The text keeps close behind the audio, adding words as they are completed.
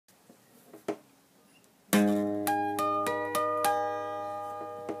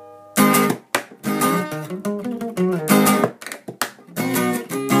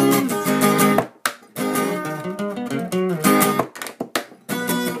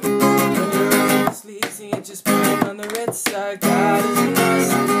our God is an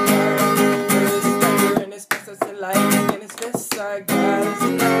awesome God. There is thunder in His presence and lightning in His fist. Our God is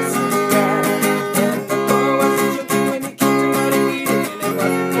an awesome God. And the Lord was a joking when He came to mighty Eden, and it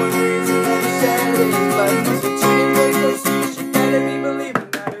wasn't for the reason that He shed His blood. Cause we're turning very close to you, should better be believing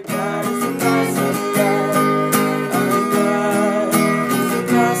that our God is an awesome God. Our God is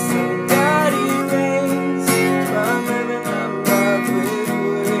an awesome God. He reigns from heaven above with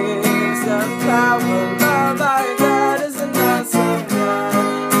wings of power, love. Our God is an awesome God.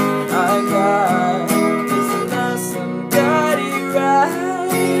 Our God is an awesome God. He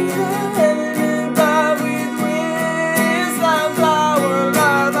rides from heaven above with wings of power,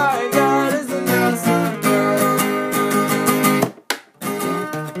 love. Our God is an awesome God.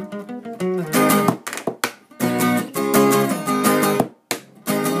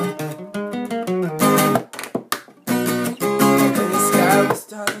 When the sky was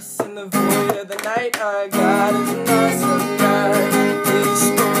darkness in the void of the night, our God is an awesome God. He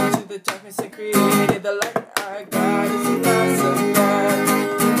spoke into the darkness and created the light. Our God is an awesome God.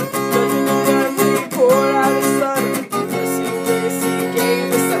 Judging the dark, He poured out His Son. Mercy, grace He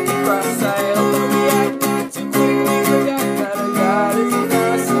gave us at the cross. I although we act not too quickly, forgot that our God is an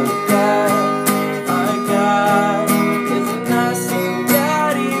awesome God. Our God is an awesome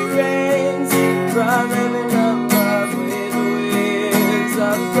God. He reigns from heaven above with wings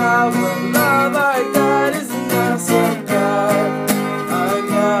of power.